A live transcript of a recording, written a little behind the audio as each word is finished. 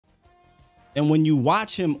And when you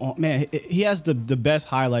watch him, oh, man, he has the best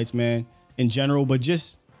highlights, man, in general, but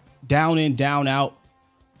just down in, down out,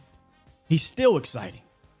 he's still exciting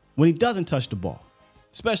when he doesn't touch the ball,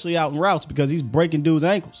 especially out in routes because he's breaking dudes'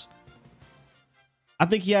 ankles. I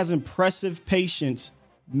think he has impressive patience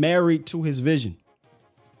married to his vision.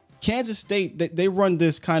 Kansas State, they run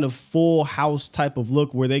this kind of full house type of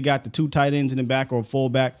look where they got the two tight ends in the back or a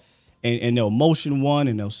fullback, and they'll motion one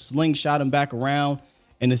and they'll slingshot him back around.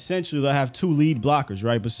 And essentially they'll have two lead blockers,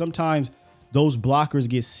 right? But sometimes those blockers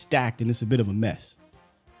get stacked and it's a bit of a mess.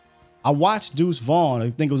 I watched Deuce Vaughn,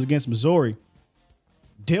 I think it was against Missouri,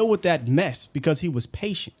 deal with that mess because he was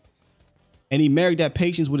patient. And he married that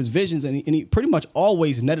patience with his visions, and he pretty much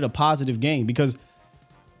always netted a positive game because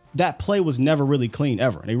that play was never really clean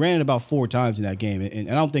ever. And they ran it about 4 times in that game,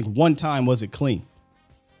 and I don't think one time was it clean.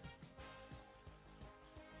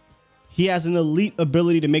 He has an elite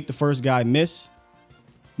ability to make the first guy miss,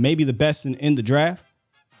 maybe the best in the draft.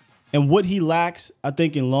 And what he lacks, I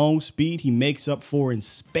think, in long speed, he makes up for in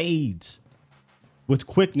spades with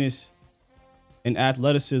quickness and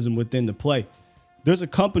athleticism within the play. There's a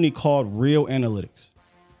company called Real Analytics.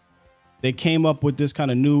 They came up with this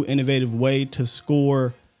kind of new innovative way to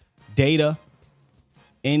score data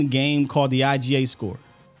in game called the IGA score,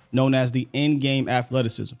 known as the in-game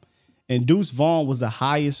athleticism. And Deuce Vaughn was the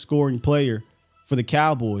highest scoring player for the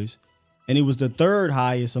Cowboys, and he was the 3rd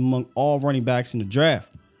highest among all running backs in the draft.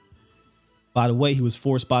 By the way, he was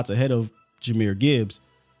 4 spots ahead of Jahmyr Gibbs,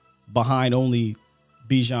 behind only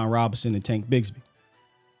Bijan Robinson and Tank Bigsby.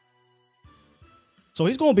 So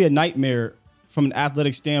he's going to be a nightmare from an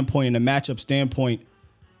athletic standpoint and a matchup standpoint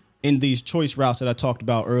in these choice routes that I talked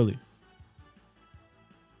about earlier.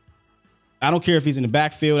 I don't care if he's in the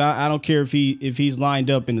backfield. I don't care if he's lined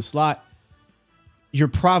up in the slot. You're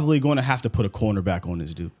probably going to have to put a cornerback on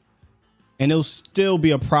this dude. And it'll still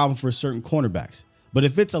be a problem for certain cornerbacks. But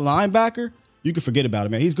if it's a linebacker, you can forget about it,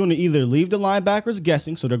 man. He's going to either leave the linebackers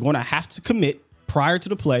guessing, so they're going to have to commit prior to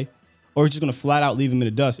the play, or he's just going to flat out leave them in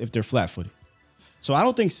the dust if they're flat-footed. So I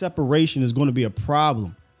don't think separation is going to be a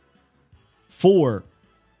problem for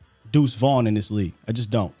Deuce Vaughn in this league. I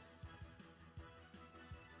just don't.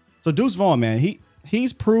 So Deuce Vaughn, man,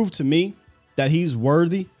 he's proved to me that he's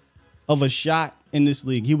worthy of a shot in this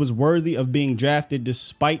league. He was worthy of being drafted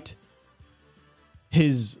despite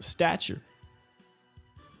his stature.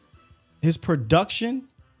 His production,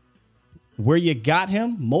 where you got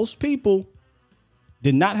him, most people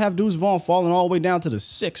did not have Deuce Vaughn falling all the way down to the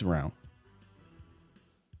 6th round.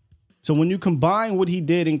 So when you combine what he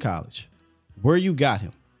did in college, where you got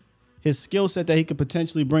him, his skill set that he could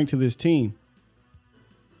potentially bring to this team,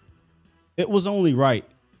 it was only right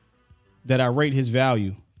that I rate his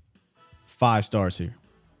value 5 stars here.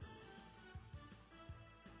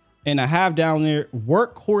 And I have down there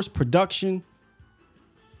workhorse production,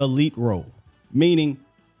 elite role. Meaning,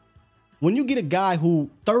 when you get a guy who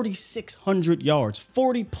 3,600 yards,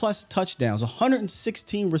 40 plus touchdowns,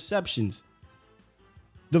 116 receptions,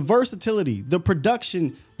 the versatility, the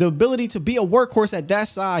production, the ability to be a workhorse at that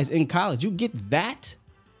size in college, you get that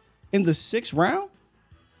in the 6th round?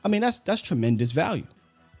 I mean, that's tremendous value.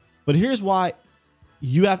 But here's why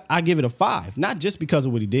I give it a 5, not just because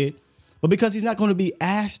of what he did, but because he's not going to be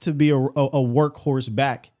asked to be a workhorse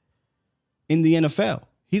back in the NFL.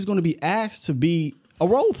 He's going to be asked to be a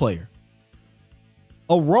role player.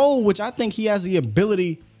 A role which I think he has the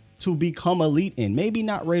ability to become elite in. Maybe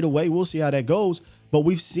not right away. We'll see how that goes. But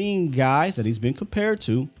we've seen guys that he's been compared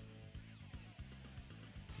to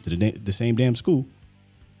the same damn school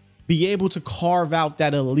be able to carve out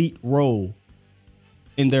that elite role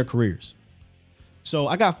in their careers. So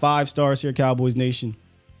I got 5 stars here, Cowboys Nation.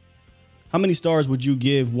 How many stars would you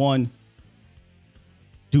give one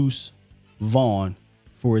Deuce Vaughn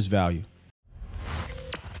for his value?